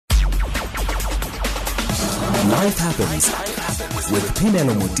Life Happens with Phelisa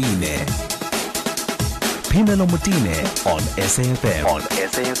Nkomo. Phelisa Nkomo on SAFM.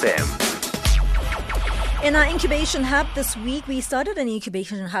 In our incubation hub this week, we started an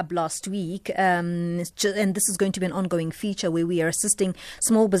incubation hub last week, and this is going to be an ongoing feature where we are assisting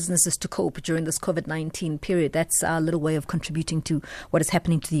small businesses to cope during this COVID-19 period. That's our little way of contributing to what is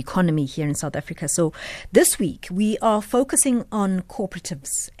happening to the economy here in South Africa. So this week, we are focusing on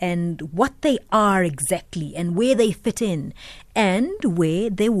cooperatives and what they are exactly and where they fit in and where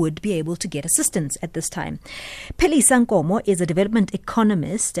they would be able to get assistance at this time. Phelisa Nkomo is a development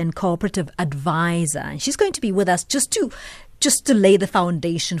economist and cooperative advisor. And she's going to be with us just to lay the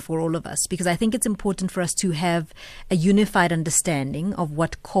foundation for all of us, because I think it's important for us to have a unified understanding of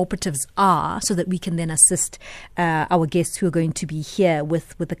what cooperatives are so that we can then assist our guests who are going to be here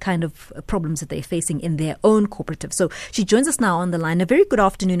with the kind of problems that they're facing in their own cooperative. So she joins us now on the line. A very good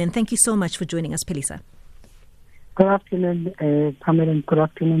afternoon, and thank you so much for joining us, Phelisa. Good afternoon, Pamela, and good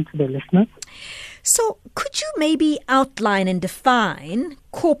afternoon to the listeners. So could you maybe outline and define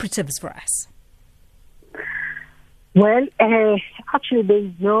cooperatives for us? Well, actually,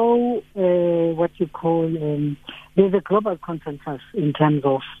 there's no what you call, there's a global consensus in terms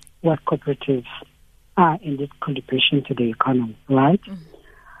of what cooperatives are and its contribution to the economy, right? Mm-hmm.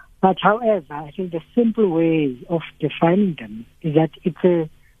 But however, I think the simple way of defining them is that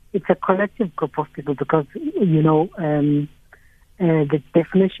it's a collective group of people, because, the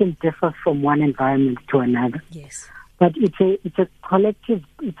definition differs from one environment to another. Yes. But it's a collective,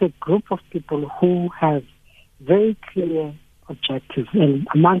 it's a group of people who have very clear objectives. And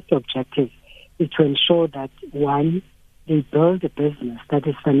amongst the objectives is to ensure that, one, they build a business that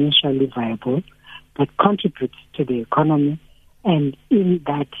is financially viable, that contributes to the economy, and in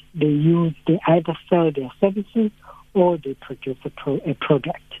that they either sell their services or they produce a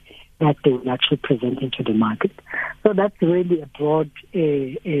product that they will actually present into the market. So that's really a broad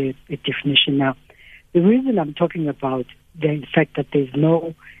a definition. Now, the reason I'm talking about the fact that there's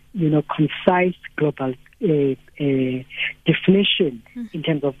no, concise global definition in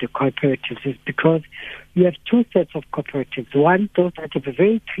terms of the cooperatives is because you have two sets of cooperatives. One, those that have a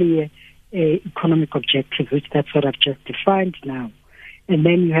very clear economic objective, which that's what I've just defined now. And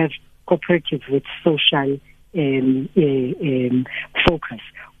then you have cooperatives with social focus,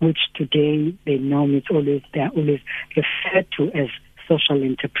 which today they're always referred to as social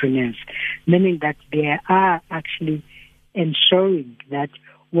entrepreneurs, meaning that they are actually ensuring that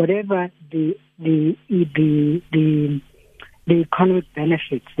whatever the economic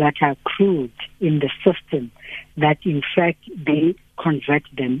benefits that are accrued in the system, that in fact they convert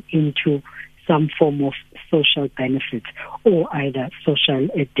them into some form of social benefits or either social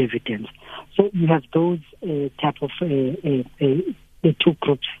dividends. So you have those type of the two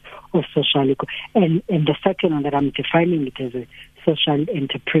groups of social and the second one that I'm defining it as a social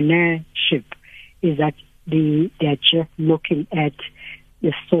entrepreneurship is that they are just looking at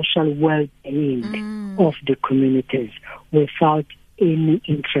the social well-being of the communities without any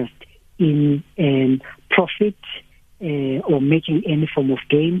interest in profit or making any form of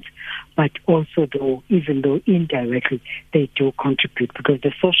gains, but also even though indirectly they do contribute, because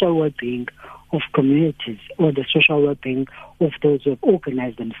the social well-being of communities or the social well-being of those who have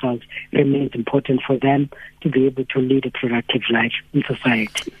organized themselves remains important for them to be able to lead a productive life in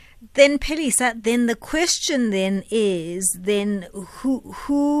society. Then, Phelisa, then the question then is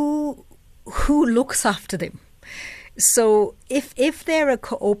who looks after them? So if they're a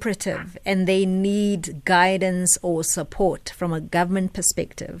cooperative and they need guidance or support from a government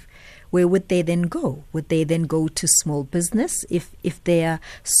perspective, where would they then go? Would they then go to small business if their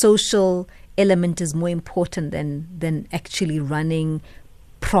social element is more important than actually running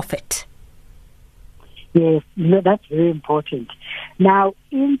profit? Yes, that's very important. Now,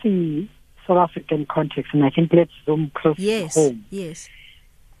 in the South African context, and I think let's zoom close to home. Yes.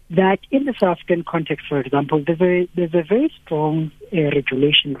 That in the South African context, for example, there's a very strong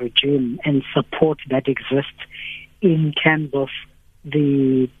regulation regime and support that exists in terms of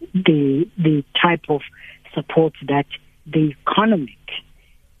the type of support that the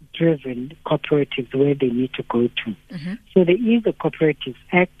economic-driven cooperatives where they need to go to. Mm-hmm. So there is a Cooperatives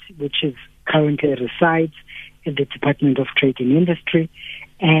Act, which is currently resides in the Department of Trade and Industry,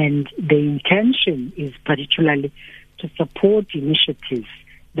 and the intention is particularly to support initiatives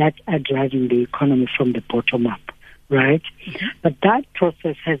that are driving the economy from the bottom up, right? Mm-hmm. But that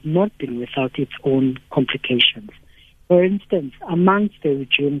process has not been without its own complications. For instance, amongst the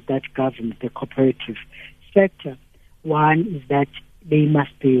regimes that govern the cooperative sector, one is that they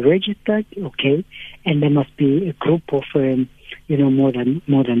must be registered, okay, and there must be a group of more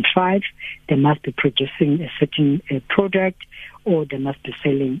than 5. They must be producing a certain product, or they must be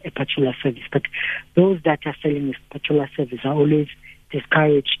selling a particular service. But those that are selling a particular service are always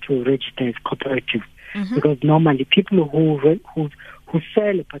discouraged to register as cooperatives, because normally people who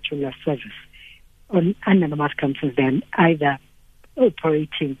sell a particular service under the circumstances, then either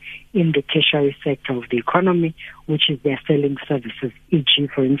operating in the tertiary sector of the economy, which is they're selling services, e.g.,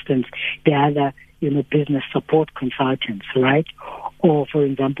 for instance, the other business support consultants, right? Or, for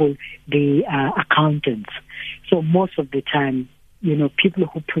example, the accountants. So most of the time, people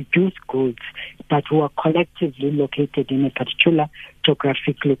who produce goods but who are collectively located in a particular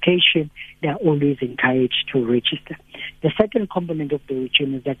geographic location, they're always encouraged to register. The second component of the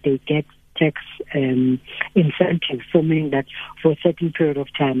regime is that they get tax incentives, so meaning that for a certain period of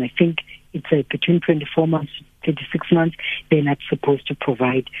time, I think it's between 24 months to 36 months, they're not supposed to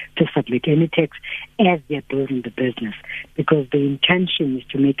submit any tax as they're building the business, because the intention is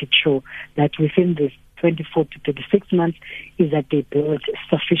to make it sure that within this 24 to 36 months is that they build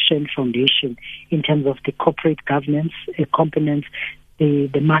sufficient foundation in terms of the corporate governance components,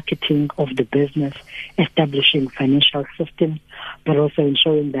 the marketing of the business, establishing financial systems, but also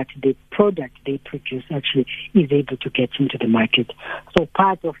ensuring that the product they produce actually is able to get into the market. So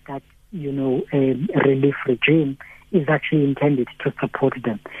part of that, relief regime is actually intended to support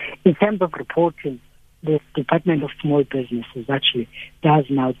them. In terms of reporting, the Department of Small Businesses actually does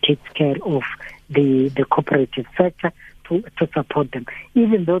now take care of the cooperative sector to support them,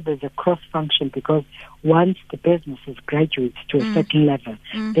 even though there's a cross-function, because once the businesses graduate to a certain level,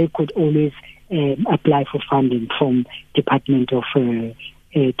 they could always apply for funding from Department of Trade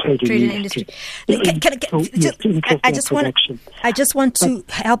and Industry. I just want to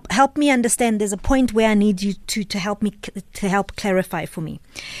help me understand. There's a point where I need you to help clarify for me,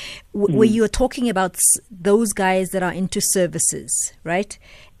 where you are talking about those guys that are into services, right?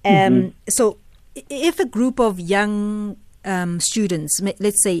 So if a group of young students,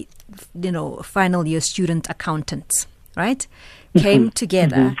 let's say, final year student accountants, right, came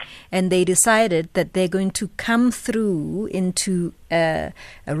together and they decided that they're going to come through into a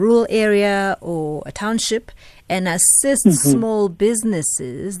rural area or a township and assist small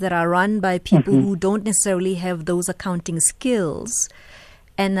businesses that are run by people who don't necessarily have those accounting skills,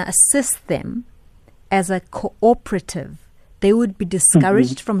 and assist them as a cooperative, they would be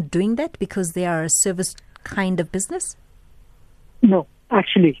discouraged from doing that because they are a service kind of business? No.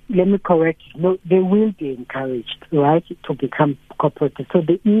 Actually, let me correct you. No, they will be encouraged, right, to become cooperative. So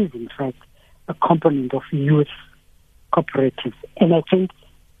there is, in fact, a component of youth cooperatives. And I think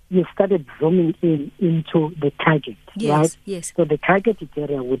you started zooming into the target, right? Yes. So the targeted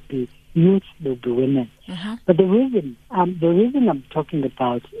area would be youth, there would be women. But the reason I'm talking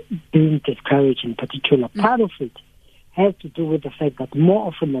about being discouraged in particular, part of it has to do with the fact that more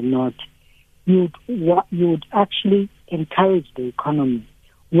often than not, you would actually encourage the economy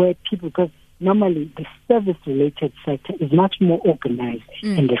where people, because normally the service-related sector is much more organized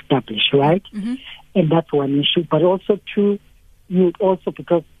and established, right? And that's one issue. But also, two, you'd also,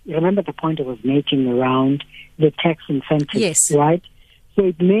 because remember the point I was making around the tax incentives, right? So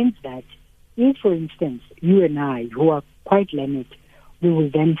it means that if, for instance, you and I, who are quite learned, we will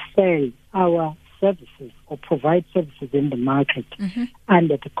then sell our services or provide services in the market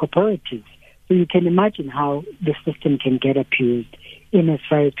under the cooperatives. So you can imagine how the system can get abused in as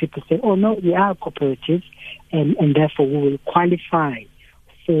far as people say, oh no, we are cooperatives and therefore we will qualify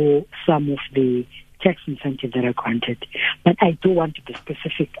for some of the tax incentives that are granted. But I do want to be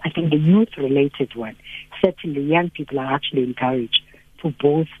specific. I think the youth-related one, certainly young people are actually encouraged to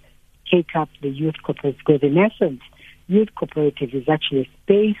both take up the youth cooperative, because in essence, youth cooperative is actually a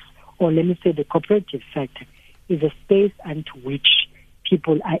space, or let me say the cooperative sector is a space unto which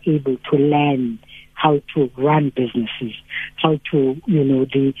people are able to learn how to run businesses, how to,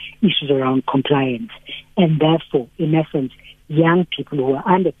 the issues around compliance. And therefore, in essence, young people who are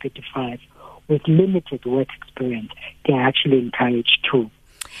under 35 with limited work experience, they are actually encouraged to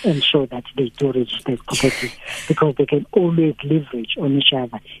ensure that they do register as cooperatives, because they can always leverage on each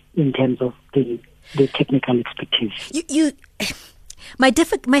other in terms of the technical expertise.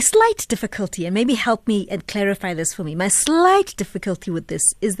 My slight difficulty, and maybe help me and clarify this for me, my slight difficulty with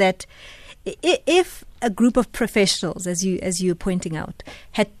this is that if a group of professionals, as you're pointing out,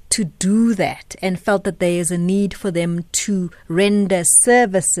 had to do that and felt that there is a need for them to render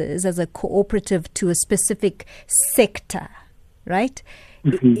services as a cooperative to a specific sector, right?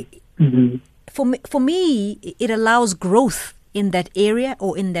 For me, it allows growth in that area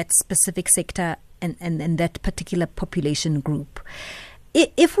or in that specific sector and that particular population group.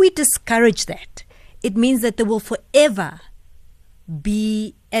 If we discourage that, it means that there will forever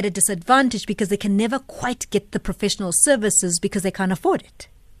be at a disadvantage because they can never quite get the professional services because they can't afford it?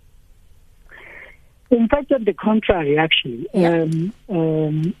 In fact, on the contrary, actually,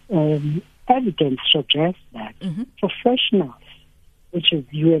 evidence suggests that professionals, which is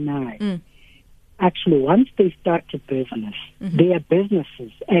you and I, actually, once they start a business, they are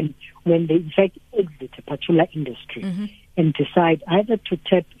businesses, and when they in fact exit a particular industry and decide either to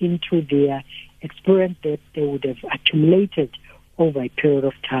tap into their experience that they would have accumulated over a period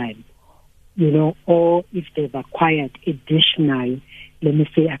of time, or if they've acquired additional, let me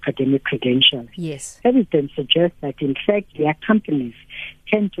say, academic credentials. Yes. Evidence suggests that, in fact, their companies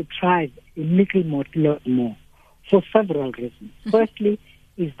tend to thrive a little lot more for several reasons. Firstly,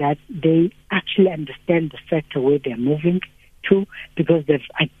 is that they actually understand the sector where they're moving to because they've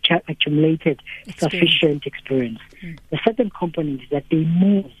accumulated sufficient experience. The second component is that they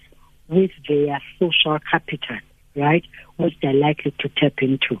move with their social capital, right, which they're likely to tap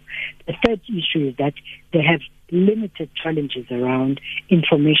into. The third issue is that they have limited challenges around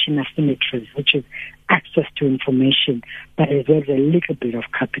information asymmetries, which is access to information, but as well as a little bit of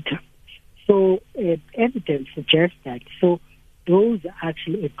capital. So evidence suggests that. So those are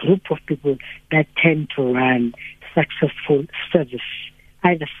actually a group of people that tend to run successful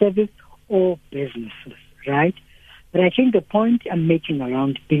either service or businesses, right? But I think the point I'm making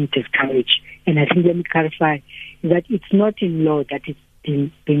around being discouraged, and I think let me clarify, is that it's not in law that it's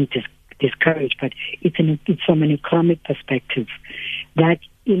being discouraged, but it's from an economic perspective. That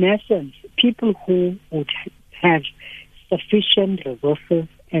in essence, people who would have sufficient resources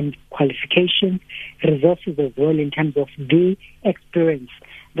and qualifications, resources as well in terms of the experience,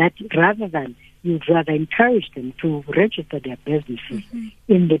 that you'd rather encourage them to register their businesses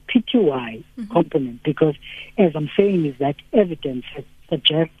in the PTY component, because as I'm saying is that evidence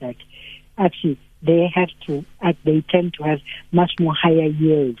suggests that actually they tend to have much more higher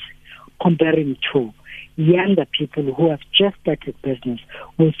yields comparing to younger people who have just started business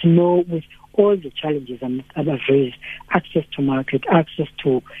with all the challenges I've raised: access to market, access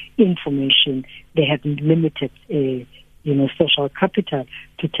to information. They have limited, social capital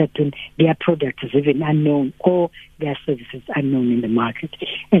to tap in. Their product is even unknown, or their services unknown in the market.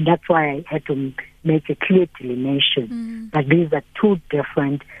 And that's why I had to make a clear delineation that these are two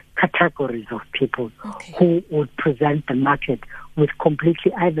different categories of people who would present the market with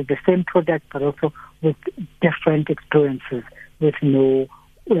completely either the same product, but also with different experiences with no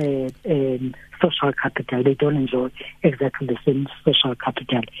social capital. They don't enjoy exactly the same social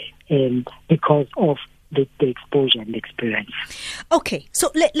capital because of the exposure and experience. Okay,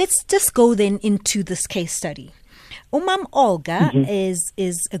 so let's just go then into this case study. Olga is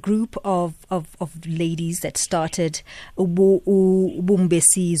a group of ladies that started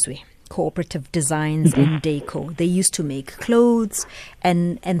Bumbisizwe Cooperative Designs and Décor. They used to make clothes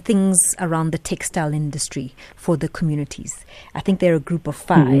and things around the textile industry for the communities. I think they're a group of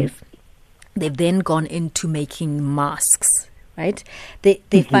 5. They've then gone into making masks. Right?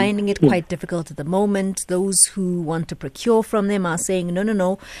 They're finding it quite difficult at the moment. Those who want to procure from them are saying,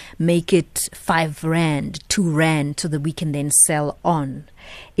 no, make it 5 rand, 2 rand, so that we can then sell on.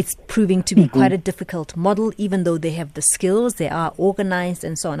 It's proving to be quite a difficult model, even though they have the skills, they are organized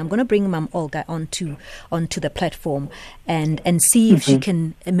and so on. I'm going to bring Mam Olga onto the platform and see if she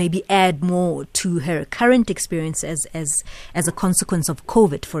can maybe add more to her current experience as a consequence of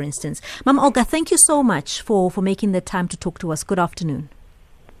COVID, for instance. Mam Olga, thank you so much for making the time to talk to us. Good afternoon.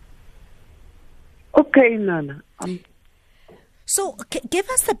 Okay, Nana. So give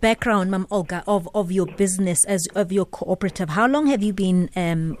us the background, Mam Olga, of your business, of your cooperative. How long have you been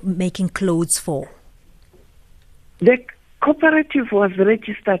making clothes for? The cooperative was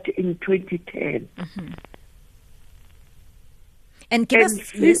registered in 2010. And give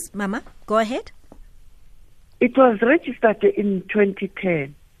us, yes, Mama, go ahead. It was registered in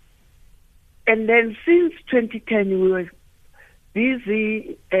 2010. And then since 2010, we were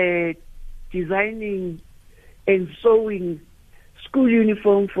busy designing and sewing school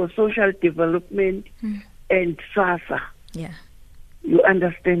uniform for social development and SASA. Yeah. You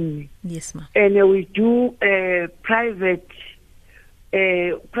understand me? Yes, ma'am. And we do private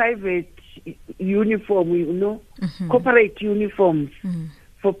uniform, corporate uniforms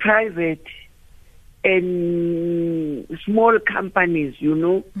for private and small companies,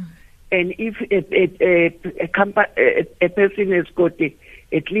 And if a person has got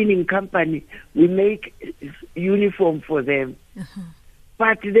a cleaning company, we make uniform for them.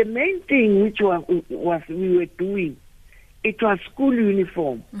 But the main thing which was we were doing, it was school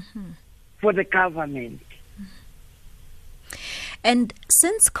uniform for the government. And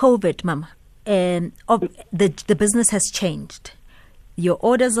since COVID, Mama, the business has changed. your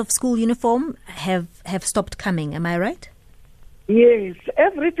orders of school uniform have stopped coming. Am I right? Yes,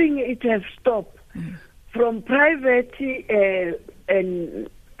 everything it has stopped. From private and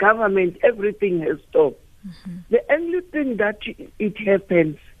government, everything has stopped. The only thing that it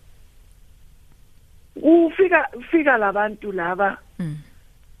happens, figure labantu lava,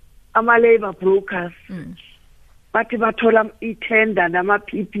 ama-labor brokers, bathi bathola itender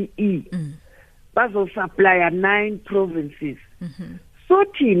nama-PPE, bazosupply 9 provinces. So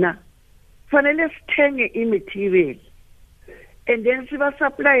thina, fanele sithenge i-material, and then siba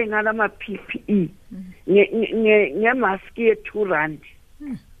supply ngalama PPE nge-mask ye-2 rand.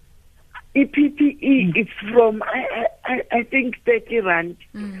 I-PPE it's from I think 30 rand.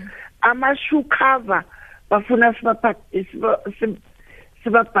 Ama-shoe cover bafuna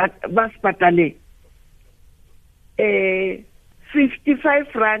basibhatale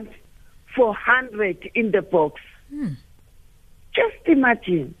 55 rand for 100 in the box. Just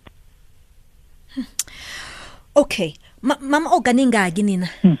imagine. Okay. Mama Olga ningaki nina?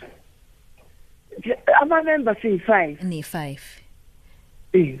 Ama-members siyi-5. Ni-5.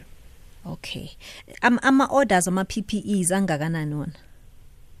 Yeah. Okay. Ama-orders ama-PPEs angakanani wona?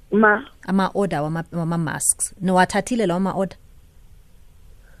 Ama-order wama-masks. Niwathathile lawo ama-order?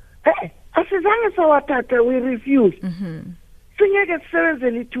 Asizange sawathatha, we refuse. Singeke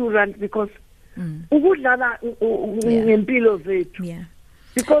sisebenzele 2 rand because ukudlala ngempilo zethu. Yeah.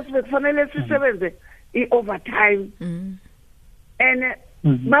 Because bekufanele sisebenze i-overtime. And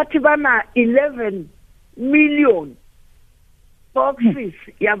bathi bana 11 million boxes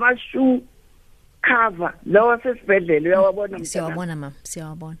yabashoe cover lawa sesibhedlela uyawabona mntana. Siyawabona mama,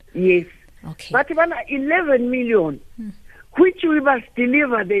 siyawabona. Yes. Okay. Bathi bana 11 million which we must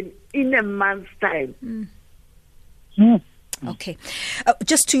deliver then in a month's time. Okay.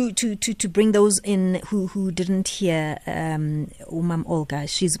 Just to bring those in who didn't hear Umam Olga,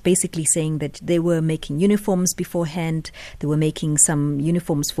 she's basically saying that they were making uniforms beforehand. They were making some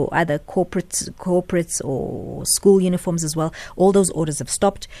uniforms for either corporates or school uniforms as well. All those orders have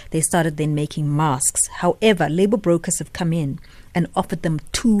stopped. They started then making masks. However, labor brokers have come in and offered them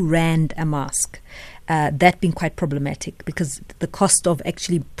 2 rand a mask. That being quite problematic because the cost of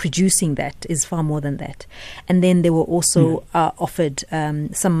actually producing that is far more than that. And then they were also offered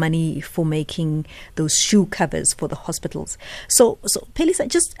some money for making those shoe covers for the hospitals. So Phelisa,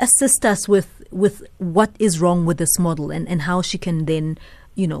 just assist us with what is wrong with this model and how she can then,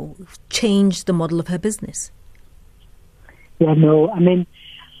 change the model of her business. Yeah, no, I mean,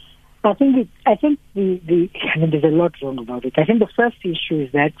 I think there's a lot wrong about it. I think the first issue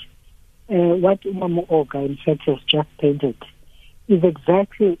is that what Umama Olga in fact has just painted is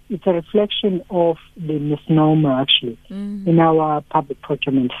it's a reflection of the misnomer actually in our public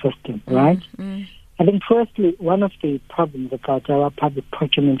procurement system, right? I think firstly, one of the problems about our public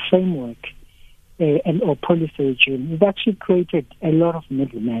procurement framework or policy regime is actually created a lot of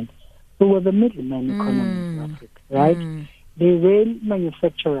middlemen who were the middleman economy in Africa, right? The real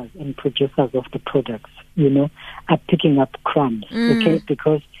manufacturers and producers of the products, are picking up crumbs, okay?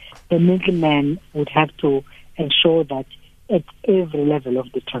 Because the middleman would have to ensure that at every level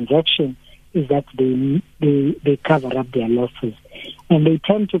of the transaction is that they cover up their losses. And they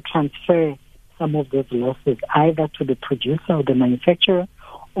tend to transfer some of those losses either to the producer or the manufacturer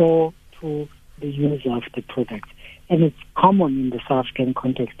or to the user of the product. And it's common in the South African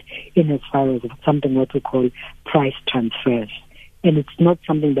context in as far as something what we call price transfers. And it's not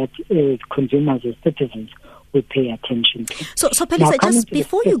something that consumers or citizens will pay attention to. So Phelisa, just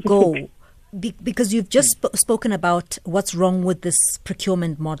before you go, because you've just spoken about what's wrong with this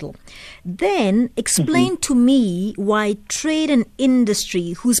procurement model, then explain to me why trade and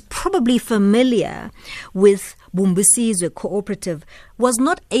industry, who's probably familiar with Bumbisizwe Cooperative, was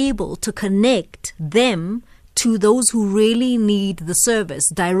not able to connect them to those who really need the service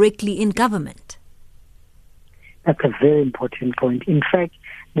directly in government. That's a very important point. In fact,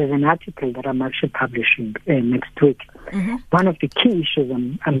 there's an article that I'm actually publishing next week. One of the key issues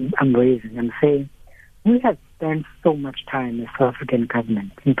I'm raising, I'm saying we have spent so much time as South African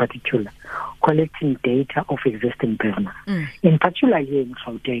government, in particular, collecting data of existing business. In particular here in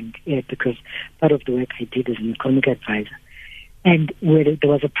Gauteng, because part of the work I did as an economic advisor. And where there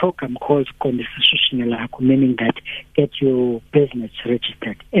was a program called Bumbisizwe, meaning that get your business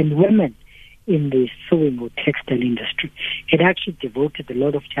registered. And women in the sewing or textile industry had actually devoted a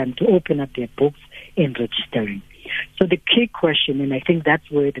lot of time to open up their books and registering. So the key question, and I think that's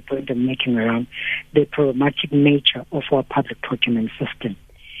where the point I'm making around the problematic nature of our public procurement system,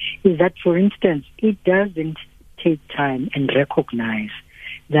 is that, for instance, it doesn't take time and recognize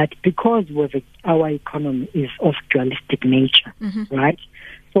that because our economy is of dualistic nature, right?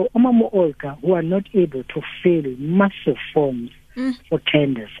 So Omama Olga, who are not able to fill massive forms for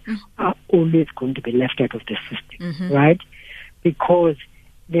tenders, are always going to be left out of the system, right? Because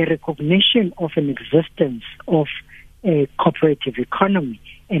the recognition of an existence of a cooperative economy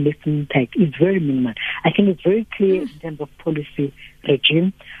and its impact is very minimal. I think it's very clear in terms of policy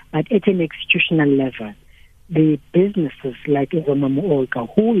regime, but at an institutional level, the businesses like Omama Olga,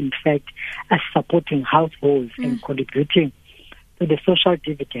 who in fact are supporting households and contributing to the social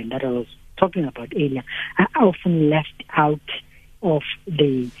dividend that I was talking about earlier, are often left out of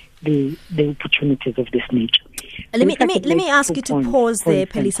the opportunities of this nature. Let me ask you to pause there,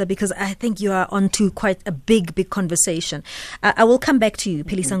 Phelisa, because I think you are onto quite a big conversation. I will come back to you.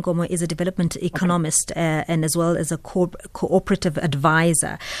 Phelisa Nkomo is a development economist and as well as a cooperative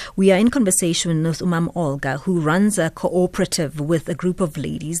advisor. We are in conversation with Olga, who runs a cooperative with a group of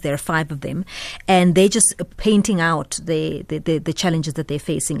ladies. There are 5 of them, and they're just painting out the challenges that they're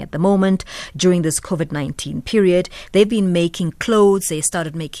facing at the moment during this COVID-19 period. They've been making clothes. They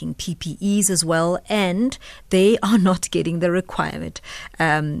started making PPEs as well, and they are not getting the required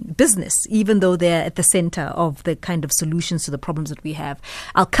business, even though they're at the center of the kind of solutions to the problems that we have.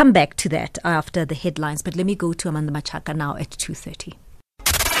 I'll come back to that after the headlines, but let me go to Amanda Machaka now at 2:30.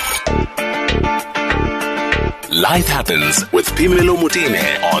 Life Happens with Pimelo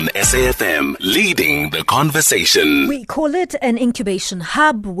Mutine on SAFM, leading the conversation. We call it an incubation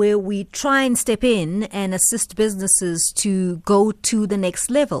hub, where we try and step in and assist businesses to go to the next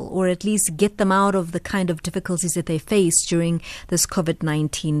level, or at least get them out of the kind of difficulties that they face during this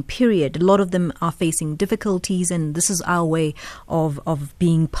COVID-19 period. A lot of them are facing difficulties, and this is our way of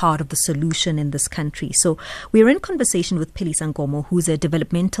being part of the solution in this country. So we're in conversation with Phelisa Nkomo, who's a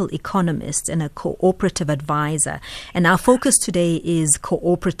developmental economist and a cooperative advisor. And our focus today is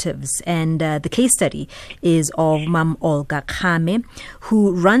cooperatives, and the case study is of Olga Kgame,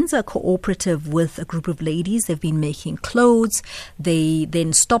 who runs a cooperative with a group of ladies. They've been making clothes. They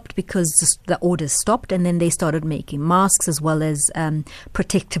then stopped because the orders stopped, and then they started making masks as well as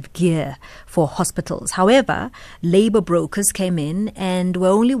protective gear for hospitals. However, labor brokers came in and were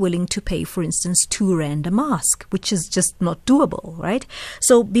only willing to pay, for instance, 2 rand a mask, which is just not doable, right?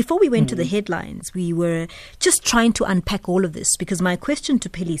 So before we went to the headlines, we were just trying to unpack all of this, because my question to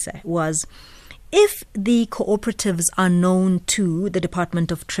Phelisa was, if the cooperatives are known to the Department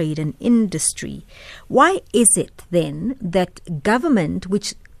of Trade and Industry, why is it then that government,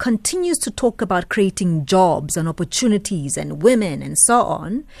 which continues to talk about creating jobs and opportunities and women and so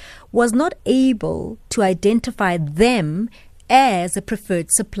on, was not able to identify them as a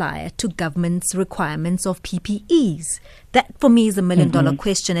preferred supplier to government's requirements of PPEs? That for me is a $1 million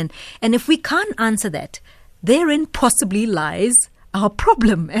question. And if we can't answer that, therein possibly lies our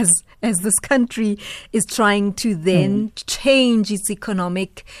problem as this country is trying to then change its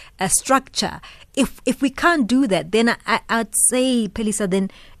economic structure. If we can't do that, then I'd say, Phelisa, then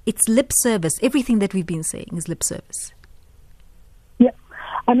it's lip service. Everything that we've been saying is lip service. Yeah,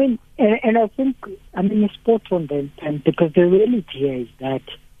 I mean, and I think, it's spot on then, because the reality here is that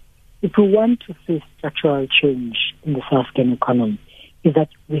if we want to see structural change in the South African economy, is that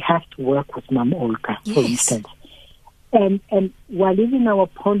we have to work with Olga, for instance. And while even our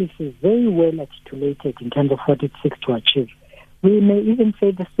policy is very well articulated in terms of what it seeks to achieve, we may even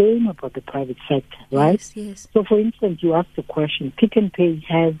say the same about the private sector, right? Yes. So, for instance, you asked the question, Pick n Pay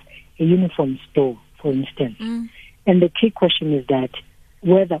has a uniform store, for instance. And the key question is that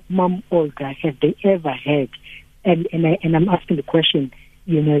whether Olga, have they ever had, and I'm asking the question,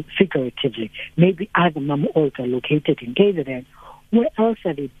 figuratively, maybe other Olga located in KZN, where else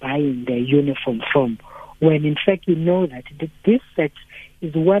are they buying their uniform from? When in fact we know that this sector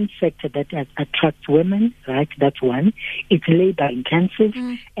is one sector that attracts women, right? That's one. It's labor intensive,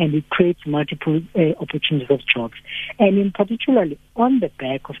 and it creates multiple opportunities of jobs. And in particularly on the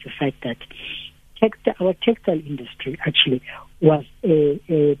back of the fact that our textile industry actually was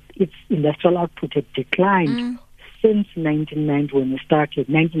its industrial output had declined since 1990 when we started,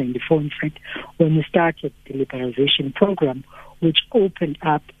 1994 in fact, when we started the liberalization program, which opened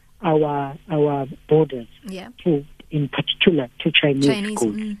up our borders to, in particular, to Chinese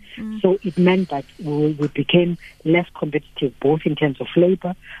goods. So it meant that we became less competitive, both in terms of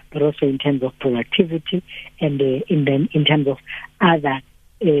labor, but also in terms of productivity, and in terms of other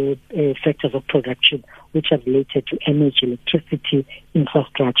sectors of production, which are related to energy, electricity,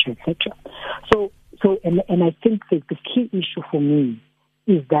 infrastructure, etc. So I think that the key issue for me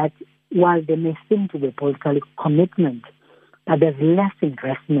is that while there may seem to be a political commitment, there's less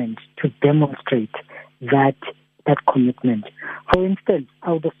investment to demonstrate that that commitment. For instance,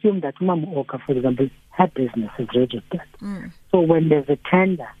 I would assume that Mama Olga, for example, her business is registered. So when there's a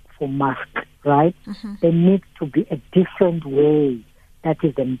tender for masks, right, there needs to be a different way that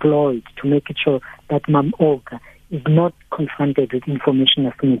is employed to make it sure that Mama Olga is not confronted with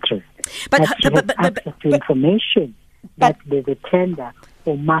information asymmetries. But access to information that there's a tender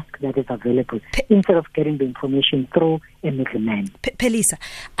for mask that is available instead of getting the information through a middleman. Phelisa,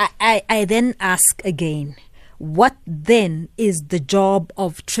 I then ask again, what then is the job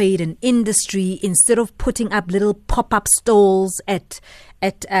of trade and industry instead of putting up little pop-up stalls at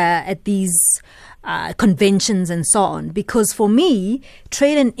these conventions and so on? Because for me,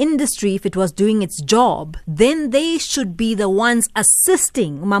 trade and industry, if it was doing its job, then they should be the ones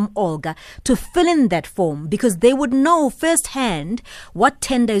assisting Mam Olga to fill in that form, because they would know firsthand what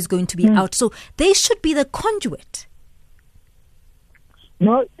tender is going to be out. So they should be the conduit.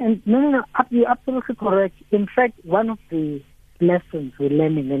 No, you're absolutely correct. In fact, one of the lessons we're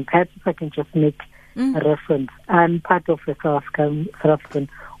learning, and perhaps if I can just make a reference, I'm part of the South African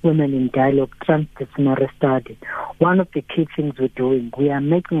Women in Dialogue transdisciplinary study. One of the key things we're doing, we are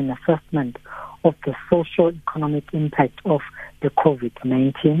making an assessment of the social economic impact of the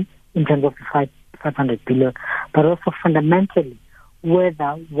COVID-19 in terms of the 500 billion, but also fundamentally what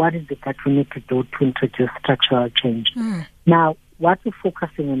is it that we need to do to introduce structural change. Now, what we're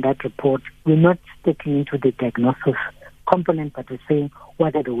focusing on that report, we're not sticking into the diagnosis component, but we're saying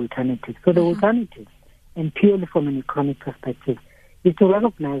what are the alternatives. So the alternatives, and purely from an economic perspective, is to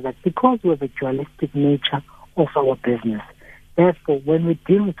recognize that because we have the dualistic nature of our business, therefore, when we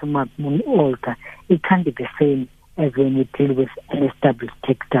deal with Mam Olga, it can't be the same as when we deal with an established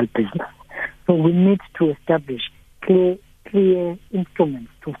textile business. So we need to establish clear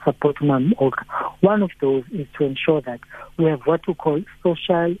instruments to support Mam Olga. One of those is to ensure that we have what we call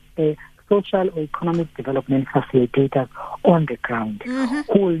social or economic development facilitators on the ground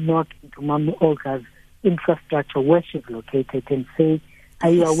who will knock into Mam Olga's infrastructure where she's located and say, are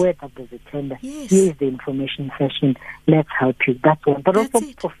you aware that there's a tender? Yes. Here is the information session. Let's help you. That's one. But also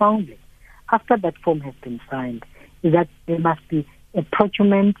profoundly, after that form has been signed, is that there must be a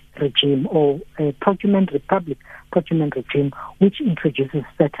procurement regime or a procurement regime which introduces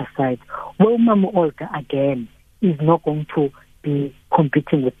set aside where Mama Olga again is not going to be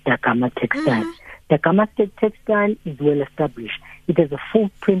competing with Dagama textile. Dagama textile is well established. It has a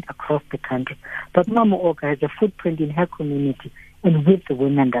footprint across the country. But Mama Olga has a footprint in her community and with the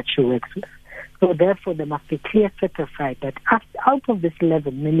women that she works with. So therefore there must be clear set aside that out of this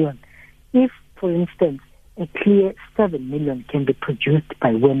 11 million, if, for instance, a clear 7 million can be produced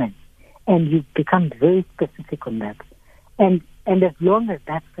by women, and you become very specific on that. And as long as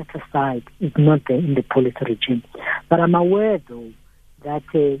that set aside is not there in the policy regime. But I'm aware, though, that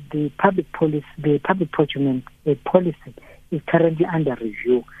the public procurement policy is currently under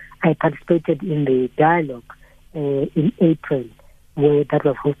review. I participated in the dialogue in April, where that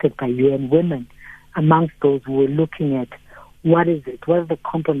was hosted by UN Women. Amongst those who were looking at what are the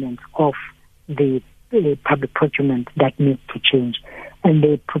components of the public procurement that needs to change. And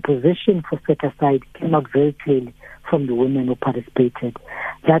the proposition for set aside came out very clearly from the women who participated,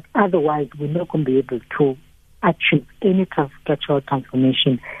 that otherwise we're not going to be able to achieve any structural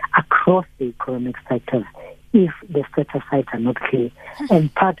transformation across the economic sectors if the set asides are not clear.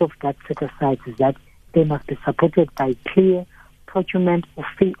 And part of that set aside is that they must be supported by clear procurement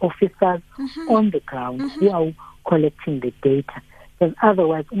officers on the ground who are collecting the data. Because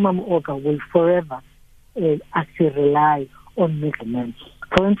otherwise, Mama Olga will forever actually rely on middlemen.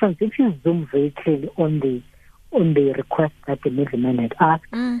 For instance, if you zoom very clearly on the request that the middleman had asked,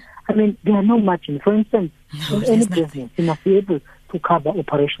 I mean, there are no margins. For instance, in any business, you must be able to cover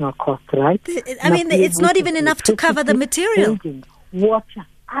operational costs, right? I mean, it's not even enough to cover the material. Building, water,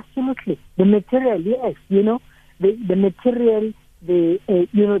 absolutely. The material, yes, the material, the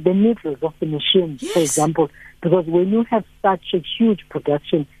needles of the machine, for example, because when you have such a huge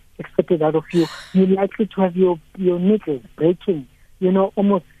production expected out of you, you're likely to have your needles breaking,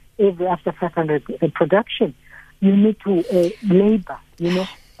 almost every after 500 production. You need to labor,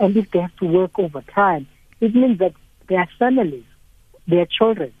 and if they have to work overtime, it means that their families, their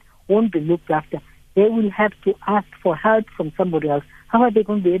children won't be looked after. They will have to ask for help from somebody else. How are they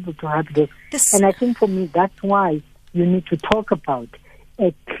going to be able to help this? And I think for me, that's why you need to talk about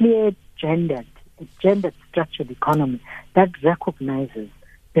a clear gendered structured economy that recognizes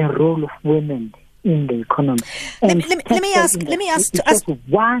the role of women in the economy. Let me ask. Just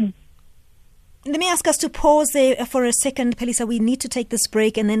one. Let me ask us to pause there for a second, Phelisa. We need to take this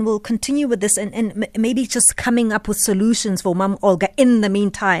break and then we'll continue with this and maybe just coming up with solutions for Mum Olga in the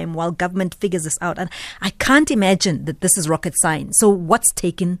meantime while government figures this out. And I can't imagine that this is rocket science. So what's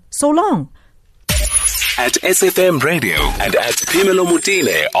taken so long? At SFM Radio and at Pimelo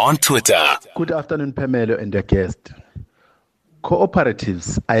Mutile on Twitter. Good afternoon, Pamelo and your guest.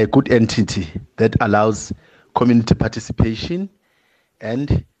 Cooperatives are a good entity that allows community participation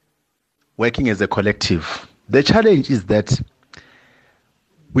and working as a collective. The challenge is that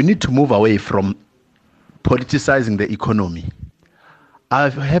we need to move away from politicizing the economy.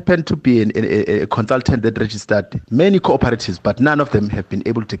 I've happened to be a consultant that registered many cooperatives, but none of them have been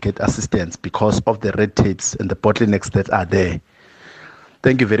able to get assistance because of the red tapes and the bottlenecks that are there.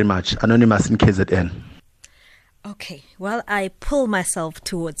 Thank you very much. Anonymous in KZN. Okay, well, I pull myself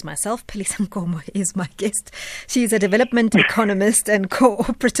towards myself. Phelisa Nkomo is my guest. She's a development economist and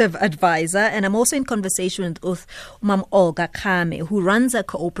cooperative advisor. And I'm also in conversation with Mum Olga Kgame, who runs a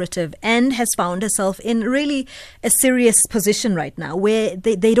cooperative and has found herself in really a serious position right now where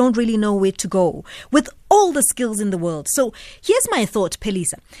they don't really know where to go with all the skills in the world. So here's my thought,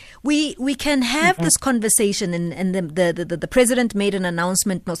 Phelisa. We can have this conversation, and the president made an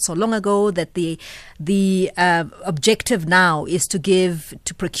announcement not so long ago that the objective now is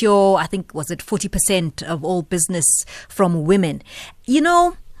to procure, I think, was it 40% of all business from women. You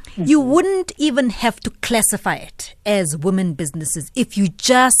know, you wouldn't even have to classify it as women businesses if you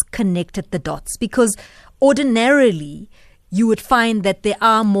just connected the dots, because ordinarily you would find that there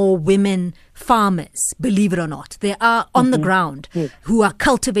are more women farmers, believe it or not. They are on the ground, who are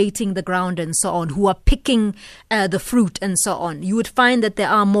cultivating the ground and so on, who are picking the fruit and so on. You would find that there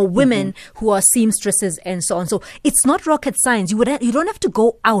are more women who are seamstresses and so on. So it's not rocket science. You don't have to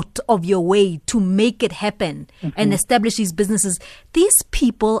go out of your way to make it happen and establish these businesses. These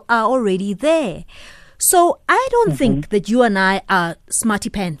people are already there. So I don't think that you and I are smarty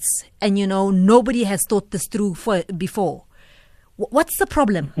pants and, you know, nobody has thought this through before. What's the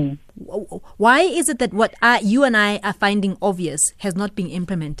problem? Why is it that what you and I are finding obvious has not been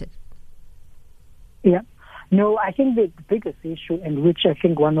implemented? Yeah. No, I think the biggest issue, and which I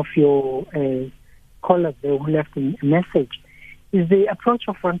think one of your callers there who left a message, is the approach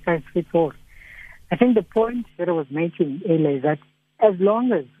of one size fits all. I think the point that I was making earlier is that as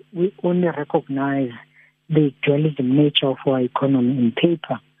long as we only recognize the dualism nature of our economy in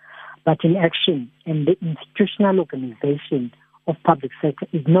paper, but in action, and the institutional organization of public sector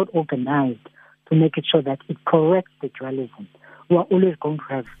is not organized to make it sure that it corrects the dualism, we are always going to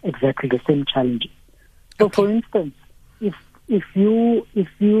have exactly the same challenges. So, for instance, if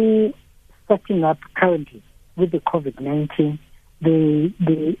you setting up currently with the COVID-19,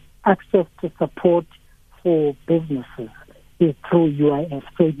 the access to support for businesses is through UIF.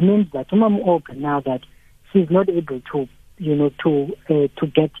 So it means that Olga, now that she's not able to, to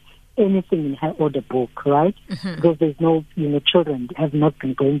get anything in her order book, right? Because there's no, children have not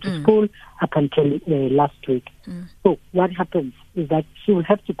been going to school up until last week. So what happens is that she will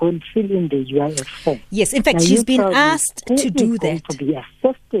have to go and fill in the UIF form. Yes, in fact, now, she's been asked to do that. To be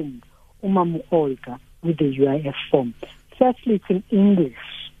assisting Olga with the UIF form. Firstly, it's in English,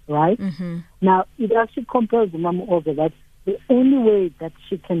 right? Now, it actually compels Olga that the only way that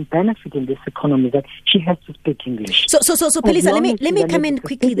she can benefit in this economy is that she has to speak English. So, Phelisa, let me come in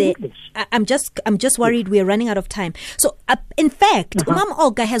quickly there. I'm just worried we're running out of time. So, in fact,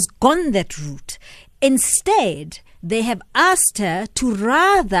 Olga has gone that route. Instead, they have asked her to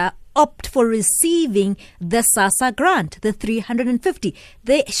rather opt for receiving the SASSA grant, the 350.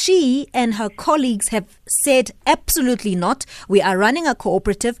 She and her colleagues have said absolutely not. We are running a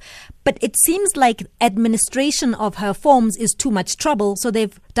cooperative, but it seems like administration of her forms is too much trouble, so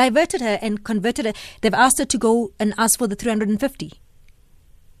they've diverted her and converted her. They've asked her to go and ask for the 350.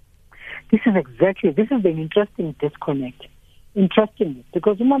 This is the interesting disconnect. Interestingly,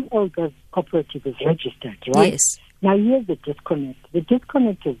 because Olga's cooperative is registered, right? Yes. Now here's the disconnect. The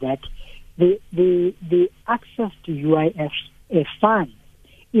disconnect is that the access to UIF fund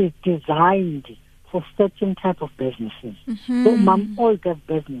is designed for certain type of businesses. So Olga's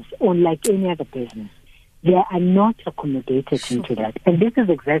business, unlike any other business, they are not accommodated into that. And this is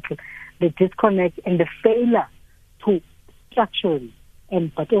exactly the disconnect and the failure to structurally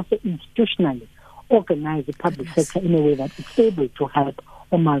but also institutionally organize the public sector in a way that it's able to help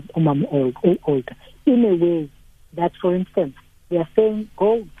Olga in a way that, for instance, we are saying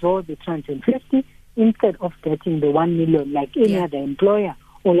go draw the 250 instead of getting the 1 million like any other employer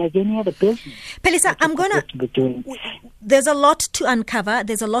or like any other business. Phelisa, I'm going to... there's a lot to uncover.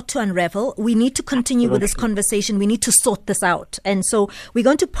 There's a lot to unravel. We need to continue with this conversation. We need to sort this out. And so we're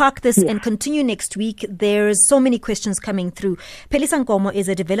going to park this and continue next week. There's so many questions coming through. Phelisa Nkomo is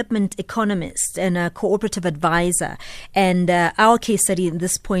a development economist and a cooperative advisor. And our case study at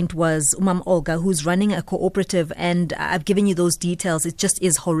this point was Olga, who's running a cooperative. And I've given you those details. It just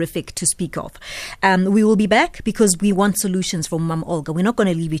is horrific to speak of. We will be back because we want solutions from Olga. We're not going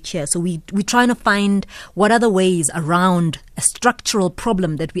to leave it here. So we're trying to find what other ways around a structural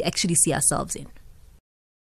problem that we actually see ourselves in.